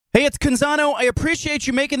Hey, it's Canzano. I appreciate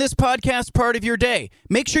you making this podcast part of your day.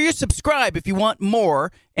 Make sure you subscribe if you want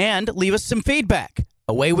more and leave us some feedback.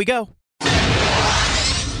 Away we go.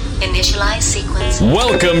 Initialize sequence.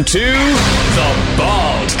 Welcome to The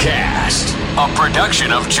Baldcast, a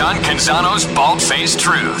production of John Canzano's Bald-Faced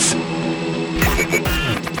Truth.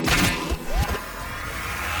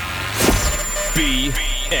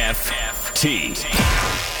 BFT.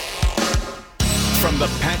 From the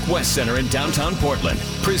PacWest Center in downtown Portland,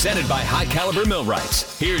 presented by High Caliber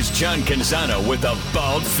Millwrights, here's John Canzano with The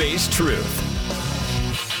Bald-Faced Truth.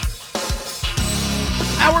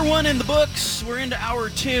 Hour one in the books. We're into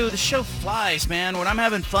hour two. The show flies, man. When I'm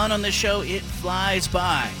having fun on this show, it flies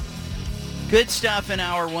by. Good stuff in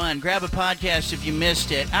hour one. Grab a podcast if you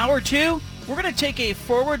missed it. Hour two, we're going to take a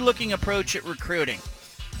forward-looking approach at recruiting.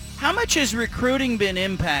 How much has recruiting been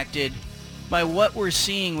impacted by what we're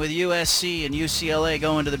seeing with USC and UCLA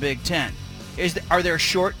going to the Big Ten? Are there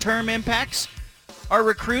short-term impacts? Are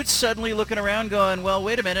recruits suddenly looking around going, well,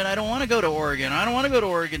 wait a minute, I don't want to go to Oregon. I don't want to go to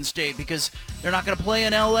Oregon State because they're not going to play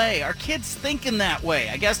in L.A. Are kids thinking that way?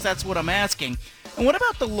 I guess that's what I'm asking. And what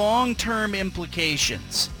about the long-term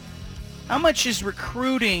implications? How much is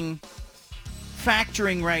recruiting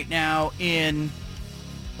factoring right now in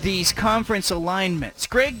these conference alignments?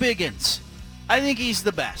 Greg Biggins, I think he's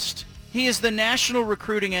the best. He is the national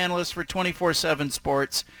recruiting analyst for 24/7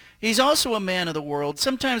 Sports. He's also a man of the world.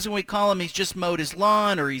 Sometimes when we call him, he's just mowed his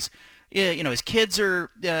lawn, or he's, his kids are,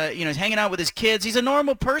 he's hanging out with his kids. He's a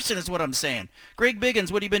normal person, is what I'm saying. Greg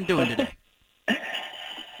Biggins, what have you been doing today?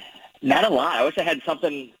 Not a lot. I wish I had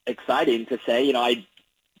something exciting to say. I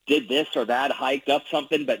did this or that, hiked up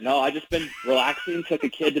something, but no, I've just been relaxing. Took a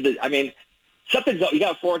kid to you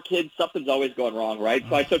got 4 kids. Something's always going wrong, right?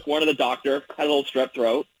 So I took one to the doctor, had a little strep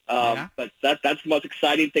throat. But that's the most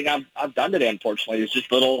exciting thing I've done today, unfortunately. It's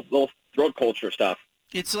just little throat culture stuff.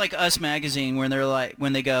 It's like Us Magazine when they're like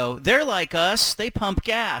us, they pump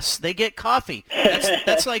gas, they get coffee.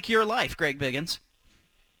 That's like your life, Greg Biggins.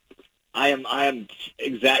 I am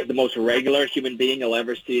exactly the most regular human being you'll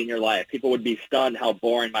ever see in your life. People would be stunned how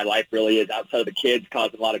boring my life really is outside of the kids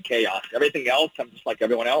causing a lot of chaos. Everything else, I'm just like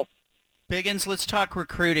everyone else. Biggins, let's talk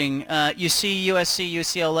recruiting. You see USC,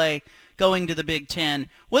 UCLA going to the Big Ten.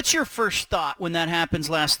 What's your first thought when that happens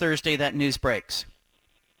last Thursday, that news breaks?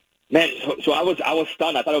 Man, so I was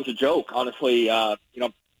stunned. I thought it was a joke, honestly.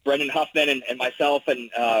 Brendan Huffman and myself and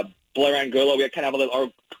Blair Angulo, we kind of have our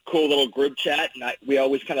cool little group chat, and we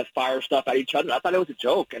always kind of fire stuff at each other. I thought it was a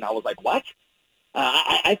joke, and I was like, what?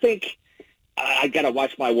 I think I got to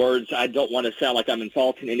watch my words. I don't want to sound like I'm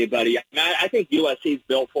insulting anybody. I think USC's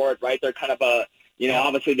built for it, right? They're kind of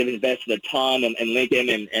obviously they've invested a ton in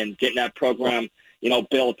Lincoln and getting that program,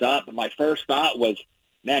 built up. And my first thought was,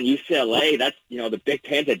 man, UCLA, that's, the Big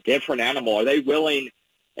Ten's a different animal. Are they willing?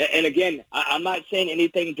 And again, I'm not saying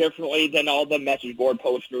anything differently than all the message board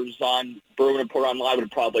posters on Bruin Report Online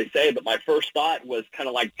would probably say, but my first thought was kind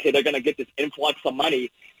of like, okay, they're going to get this influx of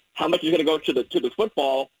money. How much is going to go to the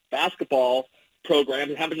football, basketball programs,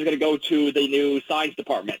 and how much is going to go to the new science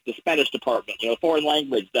department, the Spanish department, foreign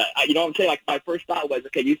language? What I'm saying? Like, my first thought was,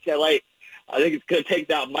 okay, UCLA, I think it's going to take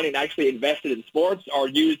that money and actually invest it in sports or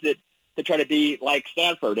use it to try to be like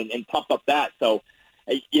Stanford and pump up that. So,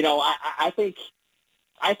 I think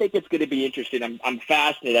it's going to be interesting. I'm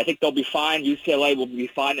fascinated. I think they'll be fine. UCLA will be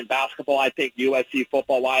fine in basketball. I think USC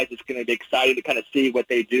football-wise, it's going to be exciting to kind of see what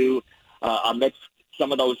they do amidst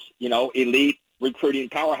some of those, elite recruiting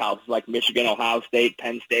powerhouses like Michigan, Ohio State,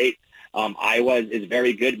 Penn State. Iowa is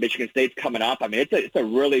very good. Michigan State's coming up. I mean, it's a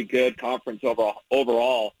really good conference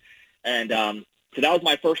overall. And so that was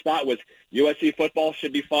my first thought was USC football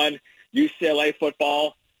should be fun. UCLA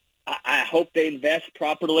football, I hope they invest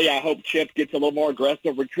properly. I hope Chip gets a little more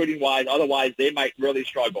aggressive recruiting-wise. Otherwise, they might really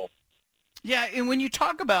struggle. Yeah, and when you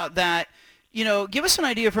talk about that, give us an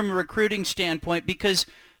idea from a recruiting standpoint, because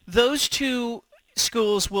those two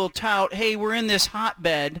schools will tout, hey, we're in this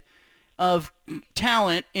hotbed of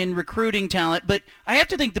talent in recruiting talent. But I have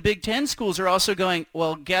to think the Big Ten schools are also going,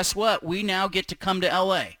 well, guess what? We now get to come to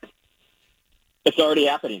L.A. It's already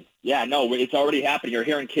happening. Yeah, no, it's already happening. You're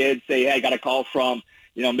hearing kids say, hey, I got a call from,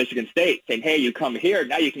 Michigan State saying, hey, you come here.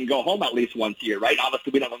 Now you can go home at least once a year, right?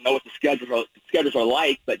 Obviously, we don't know what the schedules are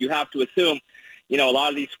like, but you have to assume, a lot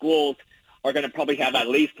of these schools are going to probably have at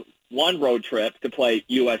least one road trip to play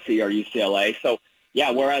USC or UCLA. So,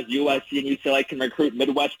 yeah, whereas USC and UCLA can recruit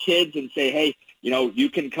Midwest kids and say, hey, you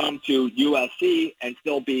can come to USC and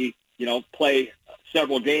still be, play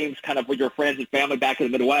several games kind of with your friends and family back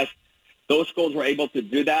in the Midwest. Those schools were able to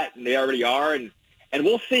do that, and they already are. And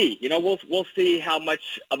we'll see. We'll see how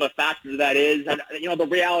much of a factor that is. And, the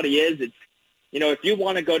reality is if you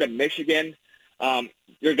want to go to Michigan,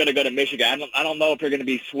 you're going to go to Michigan. I don't know if you're going to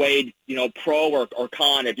be swayed, pro or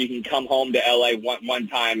con if you can come home to LA one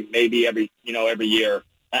time, maybe every year.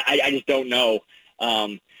 I just don't know.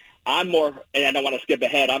 I'm more, and I don't want to skip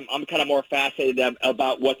ahead. I'm kind of more fascinated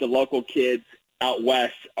about what the local kids out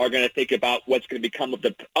west are going to think about what's going to become of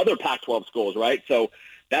the other Pac-12 schools, right? So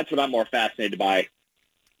that's what I'm more fascinated by.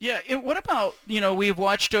 Yeah. And what about, we've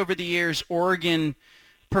watched over the years Oregon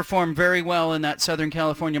perform very well in that Southern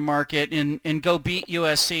California market and go beat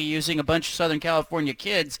USC using a bunch of Southern California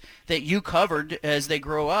kids that you covered as they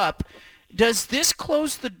grow up. Does this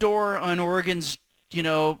close the door on Oregon's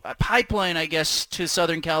pipeline, I guess, to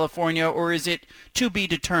Southern California, or is it to be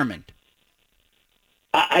determined?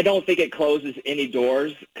 I don't think it closes any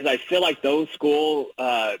doors because I feel like those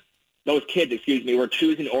kids, were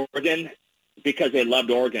choosing Oregon because they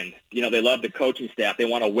loved Oregon. They loved the coaching staff. They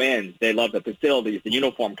want to win. They love the facilities, the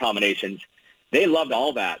uniform combinations. They loved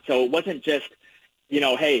all that. So it wasn't just,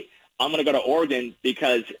 hey, I'm going to go to Oregon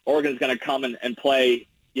because Oregon's going to come and play,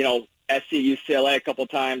 SC, UCLA a couple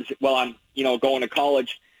times while I'm, going to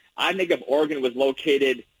college. I think if Oregon was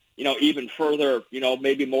located, even further,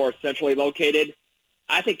 maybe more centrally located,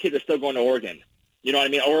 I think kids are still going to Oregon. You know what I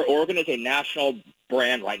mean? Oregon is a national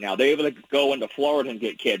brand right now. They're able to go into Florida and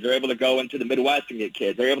get kids. They're able to go into the Midwest and get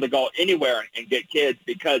kids. They're able to go anywhere and get kids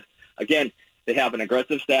because, again, they have an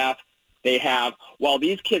aggressive staff. They have,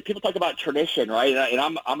 these kids, people talk about tradition, right?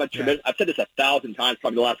 And I'm a tradition. I've said this 1,000 times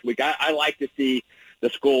probably the last week. I like to see the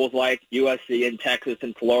schools like USC and Texas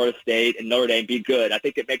and Florida State and Notre Dame be good. I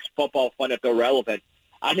think it makes football fun if they're relevant.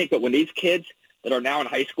 I think that when these kids that are now in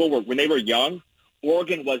high school, when they were young,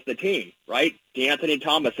 Oregon was the team, right? DeAnthony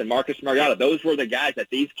Thomas and Marcus Mariota, those were the guys that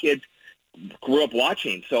these kids grew up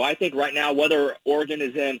watching. So I think right now, whether Oregon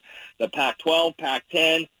is in the Pac-12,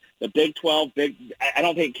 Pac-10, the Big 12, I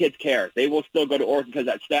don't think kids care. They will still go to Oregon because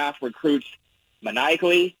that staff recruits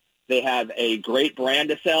maniacally. They have a great brand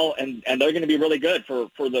to sell, and they're going to be really good for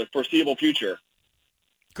the foreseeable future.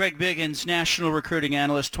 Greg Biggins, national recruiting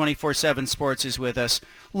analyst, 24/7 Sports, is with us.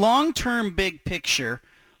 Long-term big picture,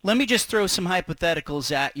 let me just throw some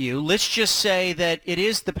hypotheticals at you. Let's just say that it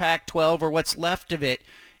is the Pac-12 or what's left of it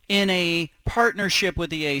in a partnership with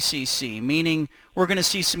the ACC, meaning we're going to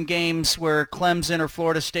see some games where Clemson or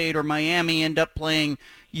Florida State or Miami end up playing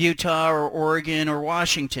Utah or Oregon or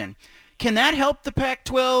Washington. Can that help the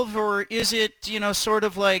Pac-12, or is it, sort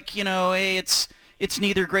of like, hey, it's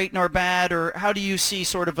neither great nor bad, or how do you see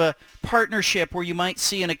sort of a partnership where you might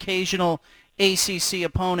see an occasional ACC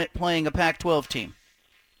opponent playing a Pac-12 team?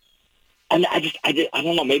 And I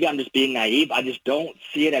don't know, maybe I'm just being naive. I just don't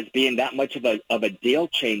see it as being that much of a deal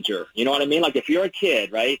changer. You know what I mean? Like if you're a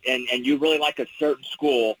kid, right, and you really like a certain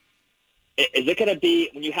school, is it going to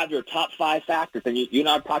be when you have your top 5 factors, and you and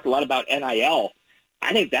I have talked a lot about NIL,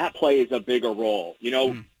 I think that plays a bigger role.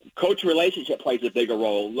 Coach relationship plays a bigger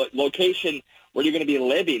role. Location where you're going to be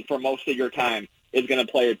living for most of your time is going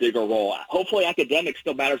to play a bigger role. Hopefully academics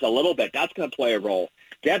still matters a little bit. That's going to play a role.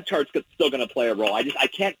 Depth chart's still going to play a role. I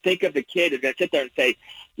can't think of the kid who's going to sit there and say,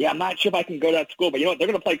 yeah, I'm not sure if I can go to that school, but they're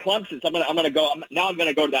going to play Clemson, so I'm going to go. Now I'm going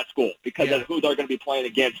to go to that school because of who they're going to be playing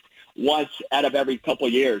against once out of every couple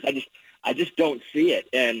of years. I just don't see it.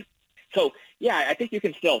 And so, yeah, I think you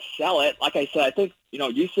can still sell it. Like I said, I think,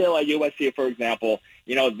 UCLA, USC, for example,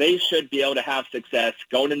 they should be able to have success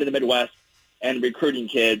going into the Midwest and recruiting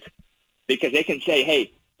kids because they can say,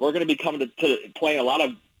 hey, we're going to be coming to playing a lot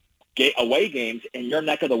of away games in your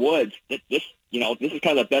neck of the woods. This is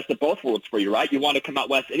kind of the best of both worlds for you, right? You want to come out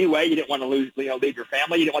west anyway. You didn't want to leave your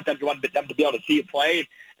family. You didn't want them to be able to see you play,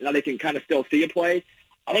 and now they can kind of still see you play.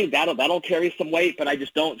 I think that'll carry some weight, but I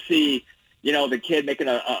just don't see the kid making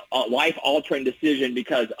a life-altering decision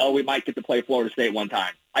because, we might get to play Florida State one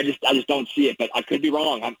time. I just don't see it, but I could be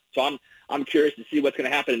wrong. I'm curious to see what's going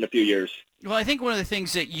to happen in a few years. Well, I think one of the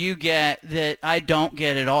things that you get that I don't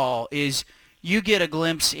get at all is you get a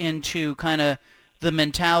glimpse into kind of the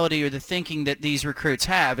mentality or the thinking that these recruits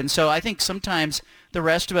have. And so I think sometimes the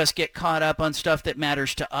rest of us get caught up on stuff that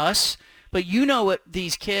matters to us, but what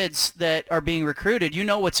these kids that are being recruited,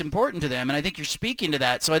 what's important to them, and I think you're speaking to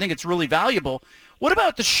that, so I think it's really valuable. What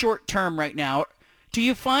about the short term right now? Do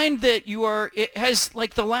you find that it has,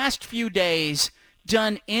 like the last few days,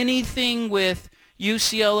 done anything with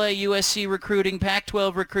UCLA, USC recruiting,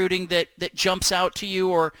 Pac-12 recruiting that jumps out to you,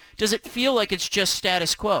 or does it feel like it's just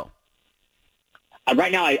status quo?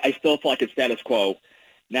 Right now, I still feel like it's status quo.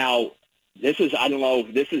 Now, this is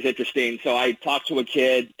interesting. So I talked to a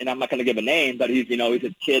kid, and I'm not going to give a name, but he's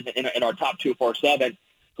a kid in our top 247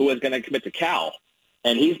 who is going to commit to Cal,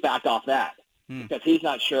 and he's backed off that because he's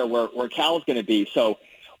not sure where Cal is going to be. So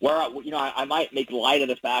where, I might make light of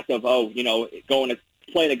the fact of, going to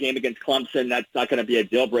play the game against Clemson, that's not going to be a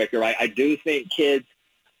deal breaker. I do think kids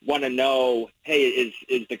want to know, hey,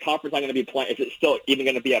 is the conference I'm going to be playing, is it still even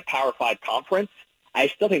going to be a Power 5 conference? I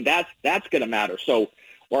still think that's going to matter. So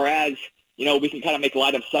whereas, we can kind of make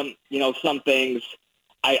light of some things,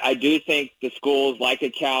 I do think the schools like a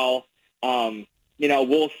Cal,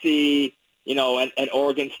 we'll see, an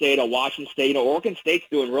Oregon State, a Washington State. Oregon State's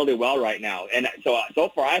doing really well right now. And so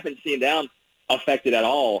far I haven't seen them affected at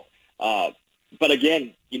all. But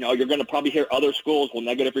again, you're going to probably hear other schools will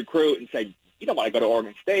negative recruit and say, you don't want to go to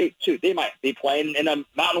Oregon State. Shoot, they might be playing in a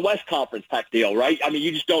Mountain West Conference type deal, right? I mean,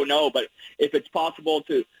 you just don't know. But if it's possible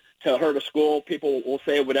to hurt a school, people will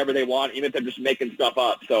say whatever they want, even if they're just making stuff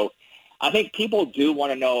up. So I think people do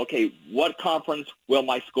want to know, okay, what conference will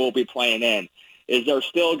my school be playing in? Is there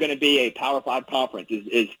still going to be a Power 5 conference?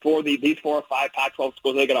 Is for these 4 or 5 Pac-12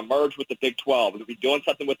 schools, are they going to merge with the Big 12? Are we doing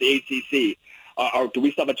something with the ACC? Or do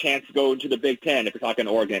we still have a chance to go into the Big 10 if you're talking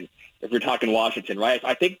Oregon, if you're talking Washington, right?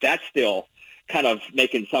 I think that's still kind of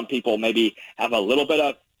making some people maybe have a little bit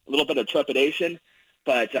of trepidation.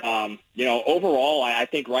 But, overall, I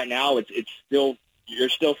think right now it's still – you're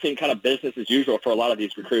still seeing kind of business as usual for a lot of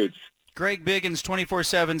these recruits. Greg Biggins,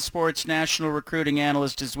 24/7 Sports National Recruiting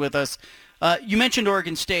Analyst, is with us. You mentioned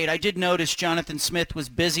Oregon State. I did notice Jonathan Smith was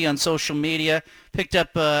busy on social media, picked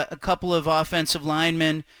up a couple of offensive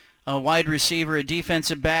linemen, a wide receiver, a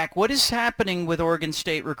defensive back. What is happening with Oregon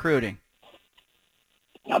State recruiting?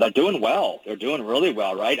 Now they're doing well. They're doing really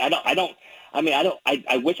well, right?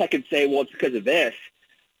 I wish I could say, well, it's because of this.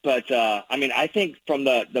 But, I think from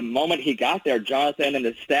the moment he got there, Jonathan and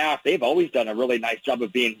the staff, they've always done a really nice job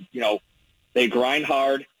of being, they grind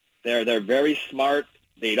hard. They're very smart.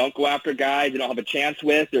 They don't go after guys you don't have a chance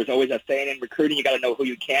with. There's always a saying in recruiting, you got to know who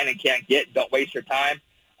you can and can't get. Don't waste your time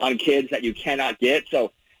on kids that you cannot get.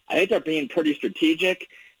 So I think they're being pretty strategic,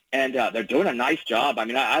 and they're doing a nice job.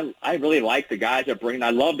 I really like the guys they're bringing.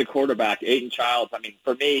 I love the quarterback, Aiden Childs.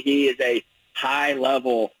 For me, he is a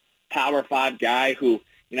high-level Power 5 guy who,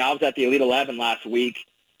 I was at the Elite 11 last week,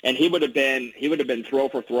 and he would have been throw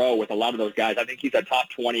for throw with a lot of those guys. I think he's a top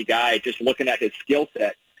 20 guy just looking at his skill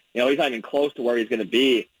set. He's not even close to where he's going to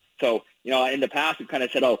be. So, in the past, we've kind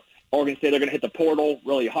of said, Oregon State, they're going to hit the portal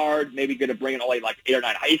really hard, maybe going to bring in only like 8 or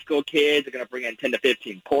 9 high school kids. They're going to bring in 10 to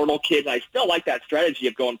 15 portal kids. I still like that strategy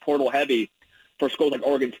of going portal heavy for schools like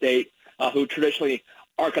Oregon State, who traditionally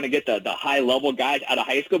aren't going to get the high-level guys out of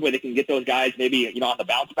high school, but they can get those guys maybe, on the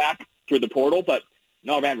bounce back through the portal. But,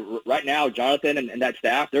 no, man, right now, Jonathan and that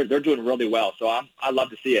staff, they're doing really well. So I love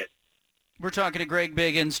to see it. We're talking to Greg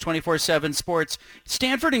Biggins, 24/7 Sports.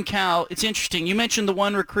 Stanford and Cal, it's interesting. You mentioned the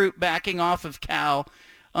one recruit backing off of Cal.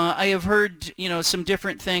 I have heard, some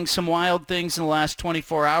different things, some wild things in the last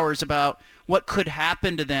 24 hours about what could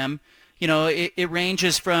happen to them. It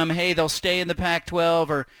ranges from, hey, they'll stay in the Pac-12,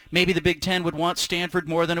 or maybe the Big Ten would want Stanford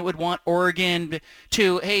more than it would want Oregon,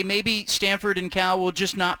 to, hey, maybe Stanford and Cal will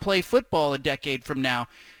just not play football a decade from now.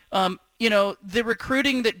 The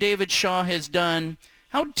recruiting that David Shaw has done,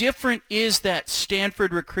 how different is that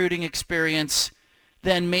Stanford recruiting experience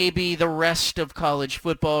than maybe the rest of college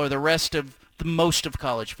football or the most of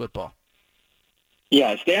college football?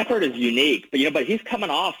 Yeah, Stanford is unique, but he's coming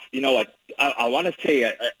off, I want to say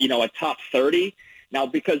a top 30 now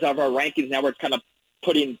because of our rankings. Now we're kind of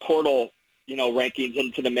putting portal, rankings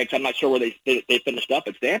into the mix. I'm not sure where they finished up,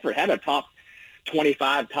 but Stanford had a top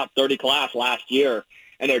 25, top 30 class last year,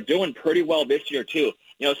 and they're doing pretty well this year too.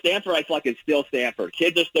 Stanford, I feel like, is still Stanford.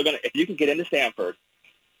 Kids are still going to, if you can get into Stanford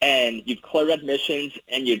and you've cleared admissions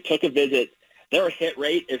and you took a visit, their hit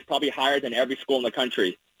rate is probably higher than every school in the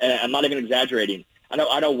country. And I'm not even exaggerating.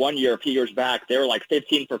 I know one year, a few years back, they were like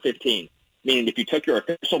 15 for 15, meaning if you took your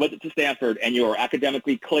official visit to Stanford and you were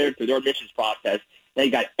academically cleared through their admissions process,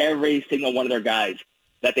 they got every single one of their guys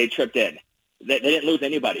that they tripped in. They didn't lose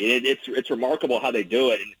anybody. It's remarkable how they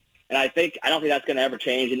do it. And I don't think that's going to ever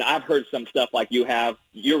change. And I've heard some stuff like you have.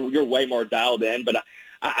 You're way more dialed in, but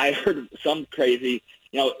I heard some crazy,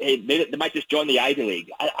 hey, maybe they might just join the Ivy League.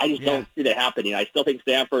 I just don't see that happening. I still think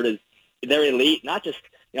Stanford is they're elite, not just,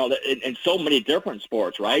 in so many different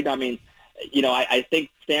sports, right? I think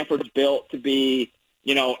Stanford's built to be,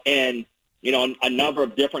 in, a number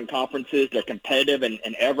of different conferences. They're competitive in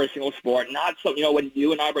every single sport. Not so, when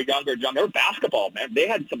you and I were younger, John, they were basketball, man. They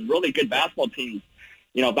had some really good basketball teams,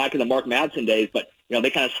 back in the Mark Madsen days, but, they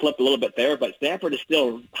kind of slipped a little bit there. But Stanford is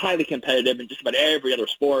still highly competitive in just about every other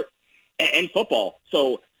sport and football.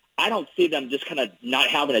 So I don't see them just kind of not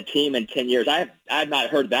having a team in 10 years. I have not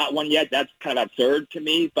heard that one yet. That's kind of absurd to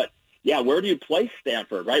me. But, yeah, where do you place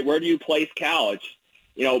Stanford, right? Where do you place Cal?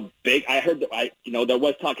 big. I heard that there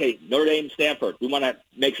was talk. Hey, Notre Dame, Stanford. We want to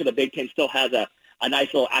make sure the Big Ten still has a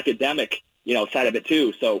nice little academic side of it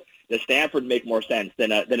too. So does Stanford make more sense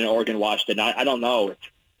than an Oregon, Washington? I don't know.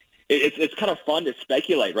 It's kind of fun to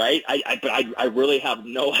speculate, right? But I really have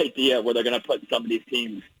no idea where they're going to put some of these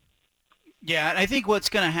teams. Yeah, and I think what's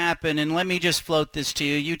going to happen, and let me just float this to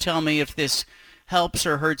you. You tell me if this helps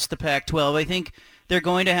or hurts the Pac-12. I think they're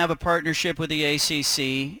going to have a partnership with the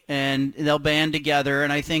ACC, and they'll band together.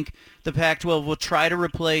 And I think the Pac-12 will try to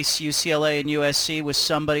replace UCLA and USC with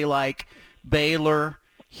somebody like Baylor,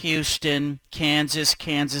 Houston, Kansas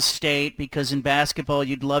State, because in basketball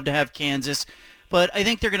you'd love to have Kansas. But I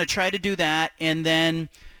think they're going to try to do that and then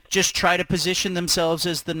just try to position themselves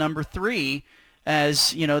as the number 3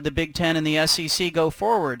 as, the Big Ten and the SEC go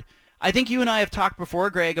forward. I think you and I have talked before,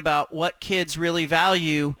 Greg, about what kids really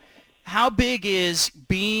value. How big is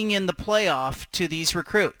being in the playoff to these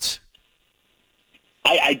recruits?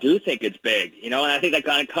 I do think it's big, and I think that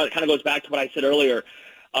kind of goes back to what I said earlier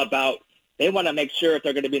about they want to make sure if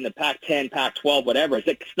they're going to be in the Pac-10, Pac-12, whatever, is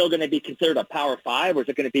it still going to be considered a Power 5, or is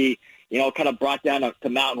it going to be, kind of brought down to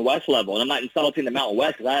Mountain West level? And I'm not insulting the Mountain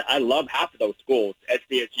West because I love half of those schools,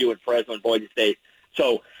 SDSU and Fresno and Boise State.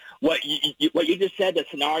 So what you just said, the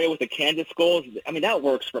scenario with the Kansas schools, that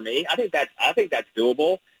works for me. I think that's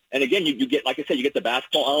doable. And again, you get, like I said, you get the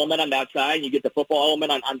basketball element on that side, and you get the football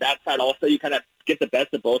element on that side also. You kind of get the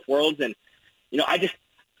best of both worlds. And,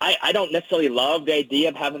 I don't necessarily love the idea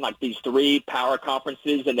of having like these 3 power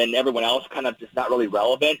conferences and then everyone else kind of just not really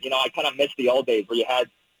relevant. I kind of miss the old days where you had,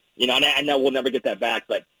 and I know we'll never get that back,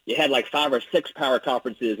 but you had like 5 or 6 power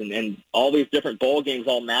conferences and all these different bowl games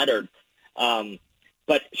all mattered.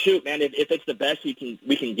 But shoot, man, if it's the best we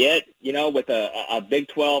can get, with a Big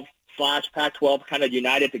 12 / Pac-12 kind of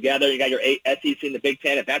united together, you got your SEC and the Big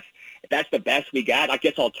Ten. If that's the best we got, I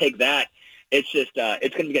guess I'll take that. It's just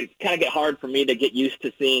it's going to get hard for me to get used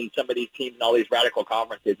to seeing some of these teams in all these radical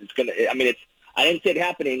conferences. I didn't see it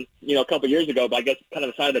happening, a couple of years ago, but I guess kind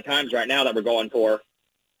of the sign of the times right now that we're going for.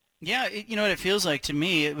 Yeah, you know what it feels like to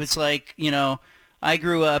me? It was like, I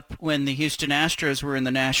grew up when the Houston Astros were in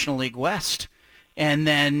the National League West, and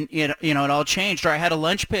then it all changed. Or I had a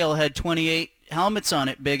lunch pail that had 28 helmets on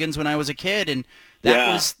it, Biggins, when I was a kid, and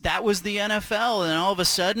that was the NFL. And all of a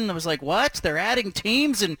sudden, I was like, what? They're adding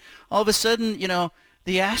teams, and all of a sudden,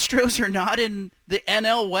 the Astros are not in the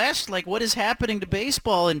NL West. Like, what is happening to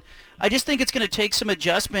baseball? And I just think it's going to take some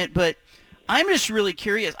adjustment, but I'm just really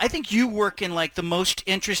curious. I think you work in like the most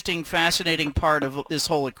interesting, fascinating part of this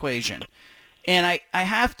whole equation. And I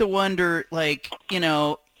have to wonder,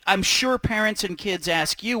 I'm sure parents and kids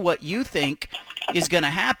ask you what you think is going to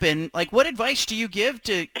happen. Like, what advice do you give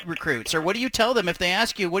to recruits, or what do you tell them if they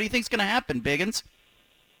ask you, what do you think is going to happen, Biggins?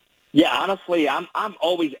 Yeah, honestly, I'm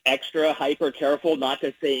always extra hyper careful not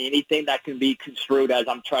to say anything that can be construed as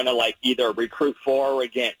I'm trying to either recruit for or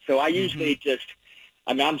against. So I usually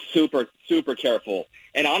I'm super, super careful.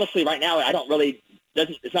 And honestly, right now,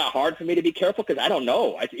 it's not hard for me to be careful because I don't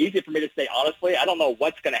know. It's easy for me to say, honestly, I don't know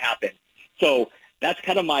what's going to happen. So that's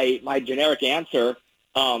kind of my generic answer.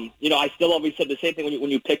 I still always said the same thing when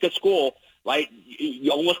you pick a school, right?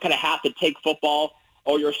 You almost kind of have to take football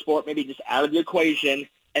or your sport maybe just out of the equation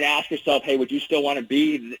and ask yourself, hey, would you still want to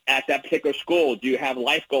be at that particular school? Do you have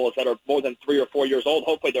life goals that are more than 3 or 4 years old?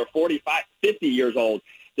 Hopefully they're 45, 50 years old.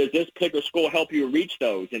 Does this particular school help you reach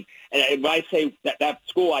those? And when I say that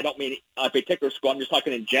school, I don't mean a particular school. I'm just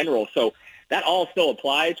talking in general. So that all still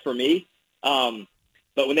applies for me.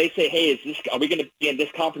 But when they say, hey, are we going to be in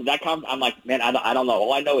this conference, that conference? I'm like, man, I don't know.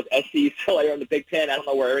 All I know is SC still are in the Big Ten. I don't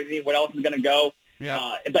know where anyone else is going to go.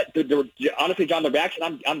 Yeah. But honestly, John, the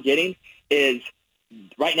reaction I'm getting is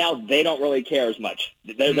right now they don't really care as much.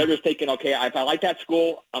 They're just thinking, okay, if I like that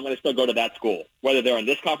school, I'm going to still go to that school, whether they're in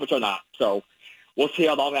this conference or not. So we'll see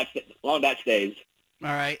how long that stays. All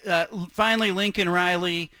right. Finally, Lincoln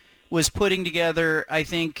Riley was putting together, I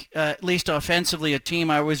think, at least offensively, a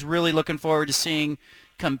team I was really looking forward to seeing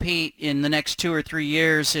compete in the next 2 or 3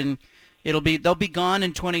 years, and they'll be gone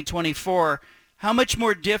in 2024. How much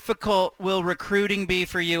more difficult will recruiting be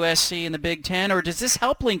for USC in the Big Ten, or does this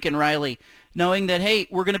help Lincoln Riley, knowing that, hey,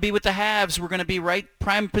 we're going to be with the Habs, we're going to be right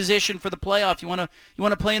prime position for the playoff? You want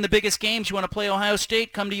to play in the biggest games, you want to play Ohio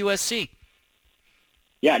State, come to USC.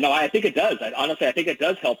 Yeah, no, I think it does. Honestly, I think it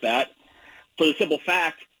does help that for the simple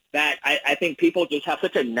fact that I think people just have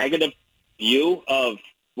such a negative view of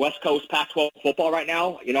West Coast Pac-12 football right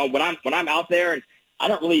now. When I'm out there, and I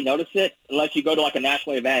don't really notice it unless you go to a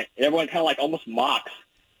national event. Everyone kind of almost mocks,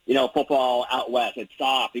 football out west. It's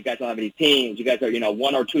soft. You guys don't have any teams. You guys are,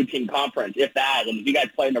 1 or 2 team conference, if that. And if you guys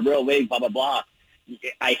play in the real league, blah, blah, blah.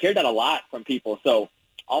 I hear that a lot from people. So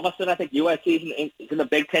all of a sudden I think USC is in the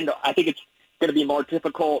Big Ten. I think it's going to be more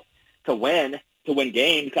difficult to win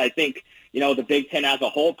games. I think, the Big Ten as a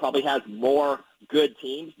whole probably has more good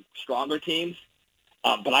teams, stronger teams.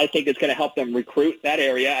 But I think it's going to help them recruit that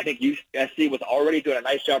area. I think USC was already doing a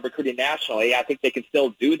nice job recruiting nationally. I think they can still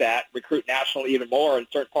do that, recruit nationally even more in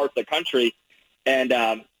certain parts of the country. And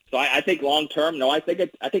so I think long term, I think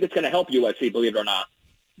it's going to help USC, believe it or not.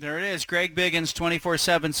 There it is. Greg Biggins,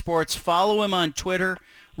 24/7 Sports. Follow him on Twitter.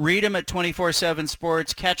 Read him at 24/7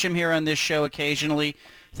 Sports. Catch him here on this show occasionally.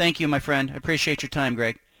 Thank you, my friend. I appreciate your time,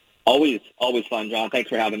 Greg. Always fun, John. Thanks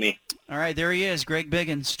for having me. All right, there he is, Greg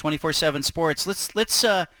Biggins, 24/7 Sports.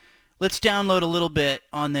 Let's download a little bit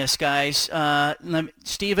on this, guys.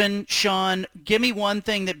 Stephen, Sean, give me one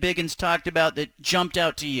thing that Biggins talked about that jumped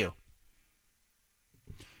out to you.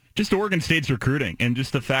 Just Oregon State's recruiting and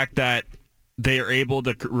just the fact that they are able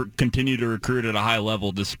to continue to recruit at a high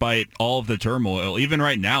level despite all of the turmoil. Even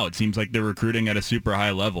right now, it seems like they're recruiting at a super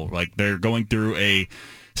high level. Like they're going through a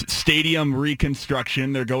stadium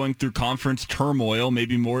reconstruction. They're going through conference turmoil,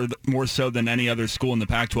 maybe more so than any other school in the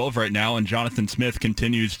Pac-12 right now. And Jonathan Smith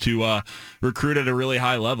continues to recruit at a really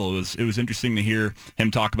high level. It was interesting to hear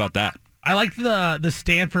him talk about that. I like the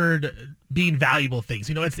Stanford being valuable things.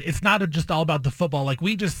 It's not just all about the football. Like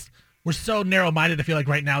we're so narrow-minded, I feel like,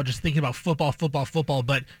 right now, just thinking about football.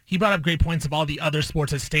 But he brought up great points of all the other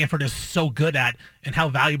sports that Stanford is so good at and how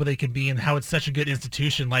valuable they can be and how it's such a good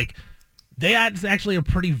institution. Like, it's actually a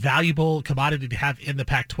pretty valuable commodity to have in the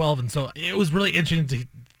Pac-12. And so it was really interesting to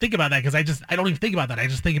think about that because I don't even think about that. I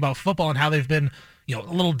just think about football and how they've been, a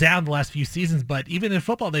little down the last few seasons. But even in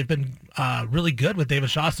football, they've been really good with David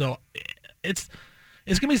Shaw. So it's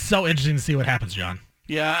going to be so interesting to see what happens, John.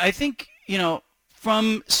 Yeah, I think, as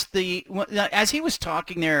he was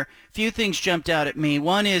talking there, a few things jumped out at me.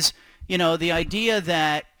 One is, the idea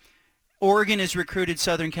that Oregon has recruited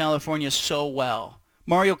Southern California so well.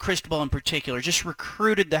 Mario Cristobal in particular just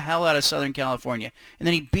recruited the hell out of Southern California. And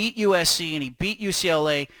then he beat USC and he beat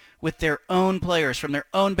UCLA with their own players from their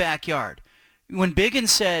own backyard. When Biggins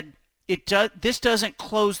said, this doesn't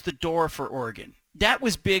close the door for Oregon, that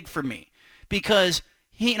was big for me because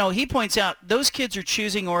he points out those kids are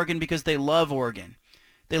choosing Oregon because they love Oregon.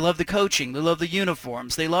 They love the coaching. They love the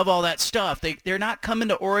uniforms. They love all that stuff. They're not coming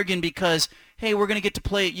to Oregon because, hey, we're going to get to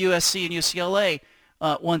play at USC and UCLA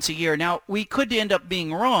once a year. Now, we could end up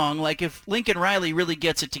being wrong. Like if Lincoln Riley really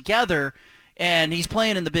gets it together and he's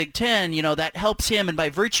playing in the Big Ten, that helps him. And by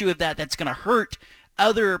virtue of that, that's going to hurt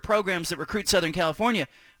other programs that recruit Southern California.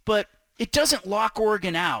 But it doesn't lock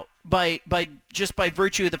Oregon out by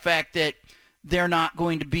virtue of the fact that they're not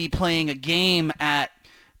going to be playing a game at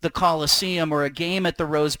the Coliseum or a game at the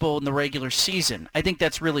Rose Bowl in the regular season. I think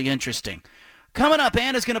that's really interesting. Coming up,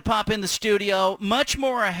 Anna's going to pop in the studio. Much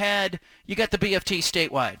more ahead. You got the BFT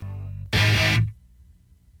statewide.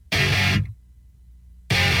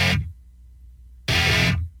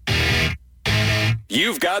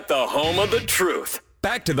 You've got the home of the truth.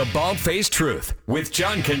 Back to the Bald-Faced Truth with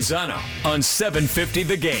John Canzano on 750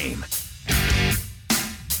 The Game.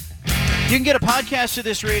 You can get a podcast of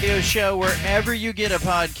this radio show wherever you get a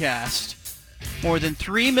podcast. More than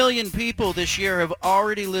 3 million people this year have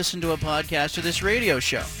already listened to a podcast of this radio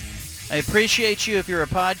show. I appreciate you if you're a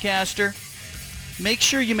podcaster. Make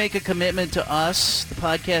sure you make a commitment to us. The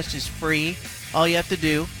podcast is free. All you have to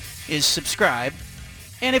do is subscribe.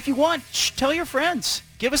 And if you want, tell your friends.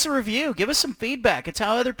 Give us a review. Give us some feedback. It's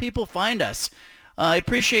how other people find us. I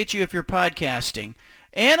appreciate you if you're podcasting.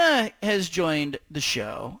 Anna has joined the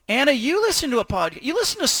show. Anna, you listen to a podcast. You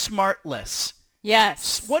listen to Smartless.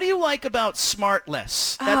 Yes. What do you like about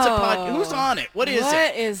Smartless? That's a podcast. Who's on it? What is it?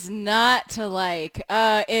 What is not to like?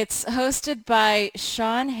 It's hosted by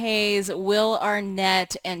Sean Hayes, Will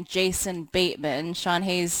Arnett, and Jason Bateman. Sean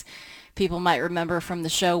Hayes, people might remember from the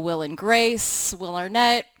show Will and Grace. Will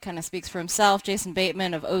Arnett kind of speaks for himself. Jason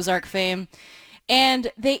Bateman of Ozark fame.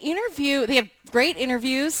 And they have great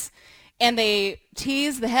interviews. And they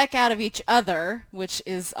tease the heck out of each other, which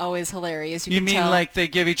is always hilarious. You mean tell. Like they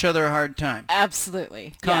give each other a hard time?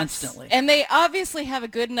 Absolutely. Constantly. Yes. And they obviously have a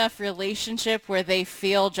good enough relationship where they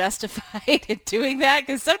feel justified in doing that.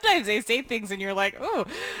 Because sometimes they say things and you're like, oh,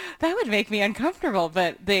 that would make me uncomfortable.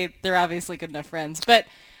 But they're obviously good enough friends. But,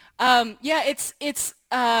 it's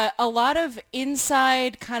a lot of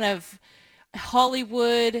inside kind of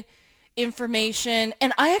Hollywood information.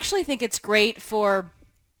 And I actually think it's great for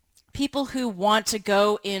people who want to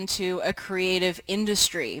go into a creative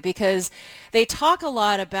industry because they talk a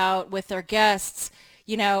lot about with their guests,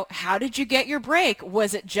 how did you get your break?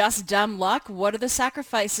 Was it just dumb luck? What are the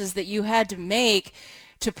sacrifices that you had to make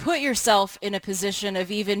to put yourself in a position of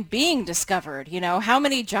even being discovered. You know, how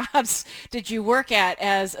many jobs did you work at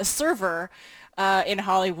as a server in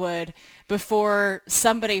Hollywood before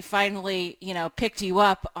somebody finally, you know, picked you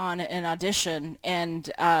up on an audition? And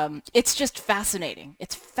it's just fascinating.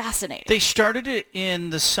 It's fascinating. They started it in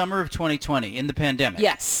the summer of 2020, in the pandemic.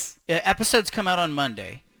 Yes. Episodes come out on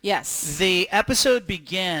Monday. Yes. The episode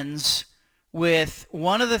begins with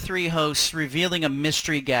one of the three hosts revealing a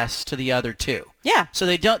mystery guest to the other two. Yeah. So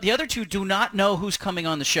the other two do not know who's coming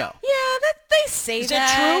on the show. Yeah, they say Is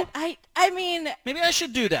that true? I mean, Maybe I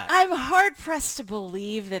should do that. I'm hard pressed to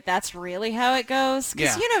believe that that's really how it goes,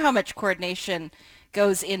 because Yeah. you know how much coordination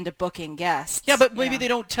goes into booking guests. Yeah, but you maybe know. they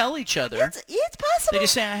don't tell each other. It's possible. They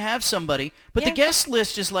just say, I have somebody. But the Yeah. guest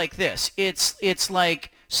list is like this. It's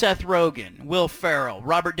like Seth Rogen, Will Ferrell,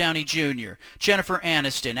 Robert Downey Jr., Jennifer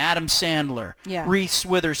Aniston, Adam Sandler, Yeah. Reese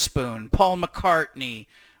Witherspoon, Paul McCartney,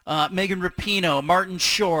 Megan Rapinoe, Martin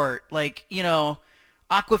Short, like, you know,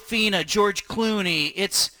 Awkwafina, George Clooney.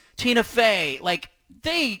 It's Tina Fey. Like,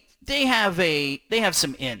 they have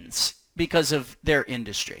some ins because of their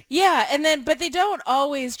industry. Yeah, but they don't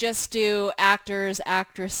always just do actors,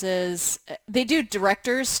 actresses. They do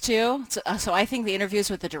directors too. So I think the interviews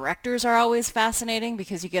with the directors are always fascinating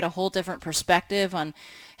because you get a whole different perspective on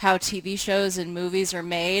how TV shows and movies are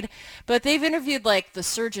made. But they've interviewed like the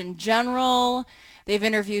Surgeon General. They've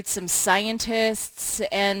interviewed some scientists,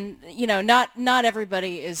 and you know, not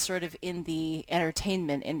everybody is sort of in the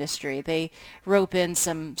entertainment industry. They rope in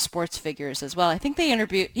some sports figures as well. I think they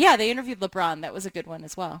interviewed LeBron. That was a good one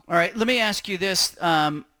as well. All right, let me ask you this.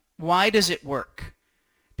 Why does it work?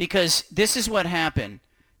 Because this is what happened.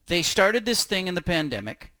 They started this thing in the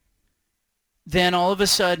pandemic. Then all of a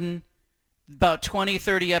sudden, about 20,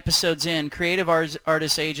 30 episodes in, Creative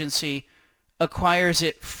Artists Agency acquires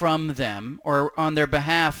it from them, or on their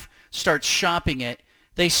behalf starts shopping it.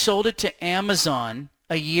 They sold it to Amazon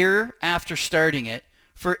a year after starting it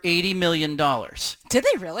for $80 million. Did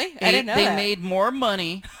they really? I didn't know They that. made more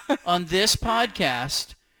money on this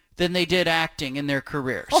podcast than they did acting in their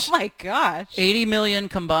careers. Oh my gosh. 80 million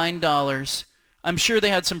combined dollars. I'm sure they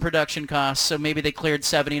had some production costs, so maybe they cleared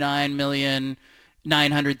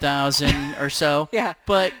 79,900,000 or so. Yeah.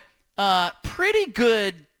 But pretty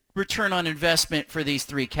good return on investment for these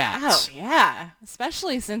three cats. Oh, yeah.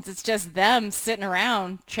 Especially since it's just them sitting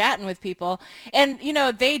around chatting with people. And, you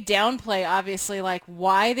know, they downplay, obviously, like,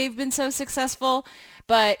 why they've been so successful.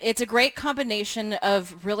 But it's a great combination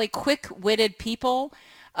of really quick-witted people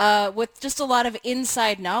with just a lot of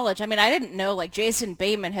inside knowledge. I mean, I didn't know, like, Jason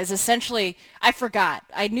Bateman has essentially, I forgot.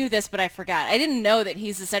 I knew this, but I forgot. I didn't know that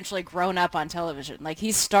he's essentially grown up on television. Like,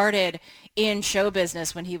 he started in show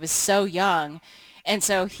business when he was so young. And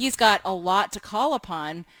so he's got a lot to call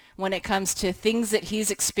upon when it comes to things that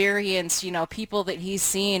he's experienced, you know, people that he's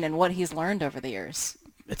seen and what he's learned over the years.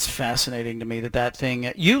 It's fascinating to me that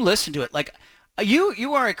thing, you listen to it. Like,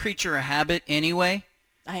 you are a creature of habit anyway.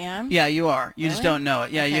 I am? Yeah, you are. You just Really? don't know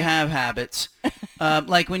it. Yeah, Okay. you have habits.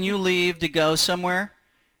 Like when you leave to go somewhere,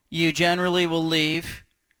 you generally will leave,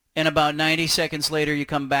 and about 90 seconds later you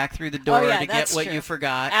come back through the door Oh, yeah, to get that's what true. you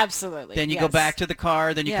forgot. Absolutely. Then you yes. go back to the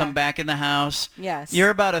car, then you Yeah. come back in the house. Yes. You're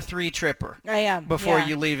about a 3-tripper I am. before yeah.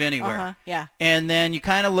 you leave anywhere. Uh-huh. Yeah. And then you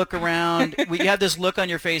kind of look around. You have this look on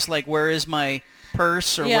your face like, where is my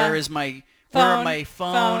purse, or Yeah. where are my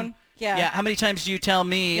phone? Yeah. Yeah. How many times do you tell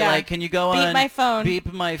me, Yeah. like, can you go Beep on my phone.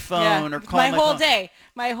 beep my phone, Yeah. or call my whole phone? day.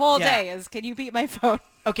 My whole Yeah. day is, can you beat my phone?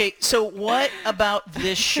 Okay, so what about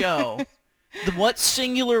this show? What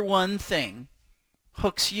singular one thing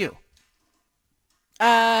hooks you?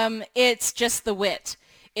 It's just the wit.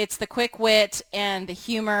 It's the quick wit and the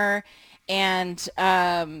humor, and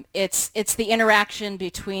it's the interaction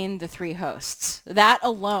between the three hosts. That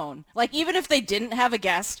alone, like even if they didn't have a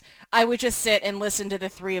guest, I would just sit and listen to the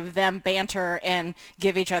three of them banter and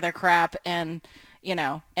give each other crap and, you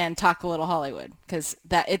know, and talk a little Hollywood, because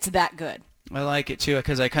it's that good. I like it too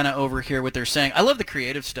because I kind of overhear what they're saying. I love the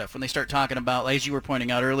creative stuff when they start talking about, as you were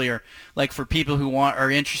pointing out earlier, like for people who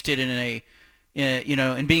are interested in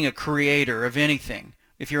in being a creator of anything.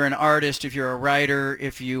 If you're an artist, if you're a writer,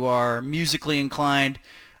 if you are musically inclined,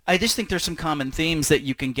 I just think there's some common themes that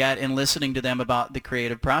you can get in listening to them about the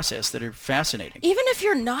creative process that are fascinating. Even if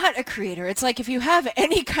you're not a creator, it's like if you have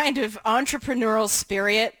any kind of entrepreneurial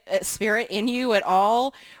spirit in you at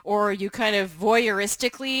all, or you kind of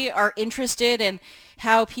voyeuristically are interested in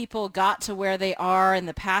how people got to where they are and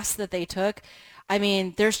the paths that they took, I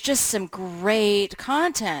mean, there's just some great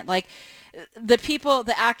content. Like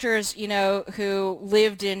the actors, you know, who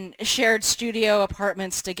lived in shared studio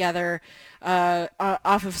apartments together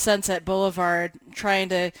off of Sunset Boulevard, trying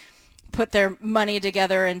to put their money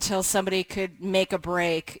together until somebody could make a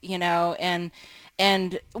break,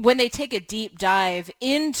 and when they take a deep dive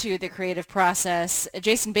into the creative process,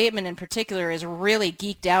 Jason Bateman in particular is really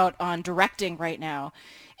geeked out on directing right now.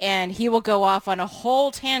 And he will go off on a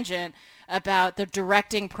whole tangent about the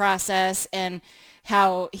directing process and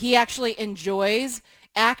how he actually enjoys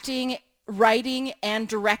acting, writing, and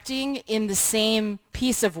directing in the same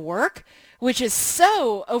piece of work, which is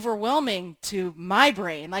so overwhelming to my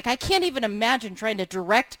brain. Like, I can't even imagine trying to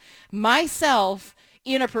direct myself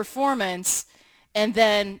in a performance and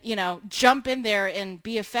then, jump in there and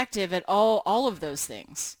be effective at all of those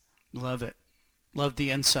things. Love it. Love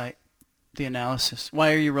the insight, the analysis.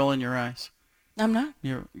 Why are you rolling your eyes? I'm not.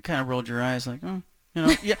 You kind of rolled your eyes like, oh,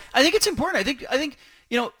 Yeah, I think it's important. I think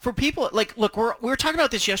for people, like, look, we were talking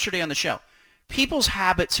about this yesterday on the show. People's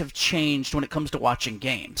habits have changed when it comes to watching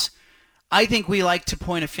games. I think we like to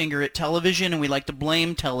point a finger at television, and we like to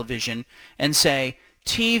blame television and say,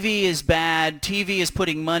 TV is bad. TV is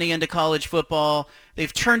putting money into college football.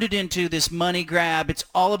 They've turned it into this money grab. It's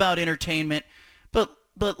all about entertainment.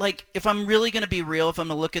 But like, if I'm really going to be real, if I'm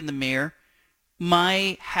going to look in the mirror,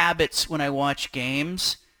 my habits when I watch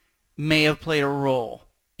games may have played a role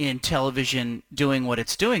in television doing what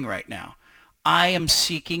it's doing right now. I am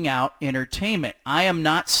seeking out entertainment. I am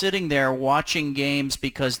not sitting there watching games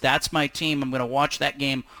because that's my team. I'm going to watch that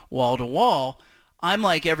game wall to wall. I'm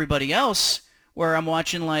like everybody else, where I'm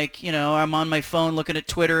watching, like, I'm on my phone looking at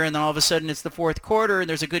Twitter, and then all of a sudden it's the fourth quarter and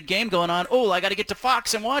there's a good game going on. Oh, I got to get to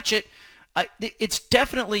Fox and watch it. It's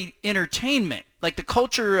definitely entertainment. Like, the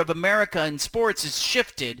culture of America in sports has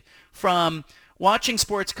shifted from watching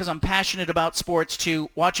sports because I'm passionate about sports to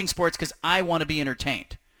watching sports because I want to be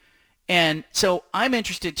entertained. And so I'm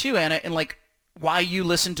interested too, Anna, in, like, why you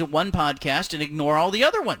listen to one podcast and ignore all the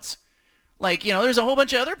other ones. Like, there's a whole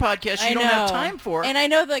bunch of other podcasts you don't have time for. And I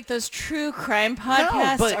know, like, those true crime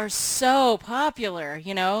podcasts are so popular,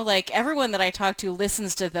 like, everyone that I talk to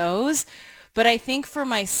listens to those. But I think for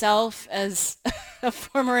myself, as a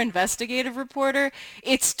former investigative reporter,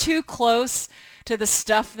 it's too close to the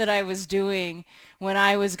stuff that I was doing when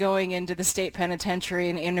I was going into the state penitentiary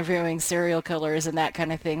and interviewing serial killers and that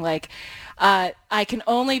kind of thing. Like, I can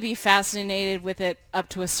only be fascinated with it up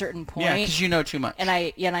to a certain point. Yeah, because you know too much. And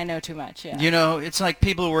I know too much, yeah. It's like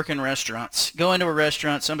people who work in restaurants. Go into a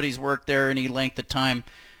restaurant, somebody's worked there any length of time.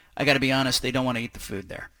 I got to be honest, they don't want to eat the food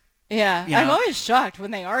there. Yeah, I'm always shocked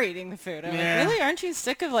when they are eating the food. I'm like, really? Aren't you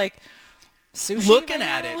sick of, like, sushi? Looking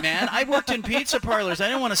at it, man. I've worked in pizza parlors. I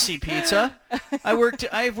don't want to see pizza.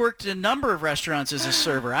 I've worked a number of restaurants as a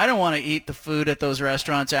server. I don't want to eat the food at those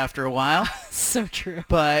restaurants after a while. So true.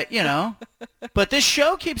 But, but this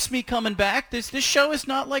show keeps me coming back. This show is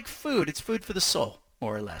not like food. It's food for the soul,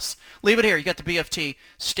 more or less. Leave it here. You got the BFT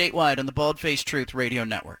statewide on the Bald-Faced Truth Radio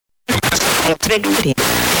Network. We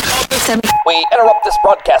interrupt this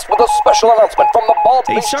broadcast with a special announcement from the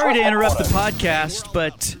Bald-Faced Hey, sorry Truth to interrupt the podcast,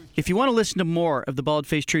 but if you want to listen to more of the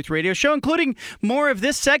Bald-Faced Truth Radio Show, including more of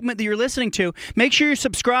this segment that you're listening to, make sure you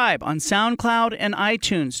subscribe on SoundCloud and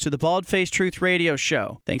iTunes to the Bald-Faced Truth Radio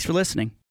Show. Thanks for listening.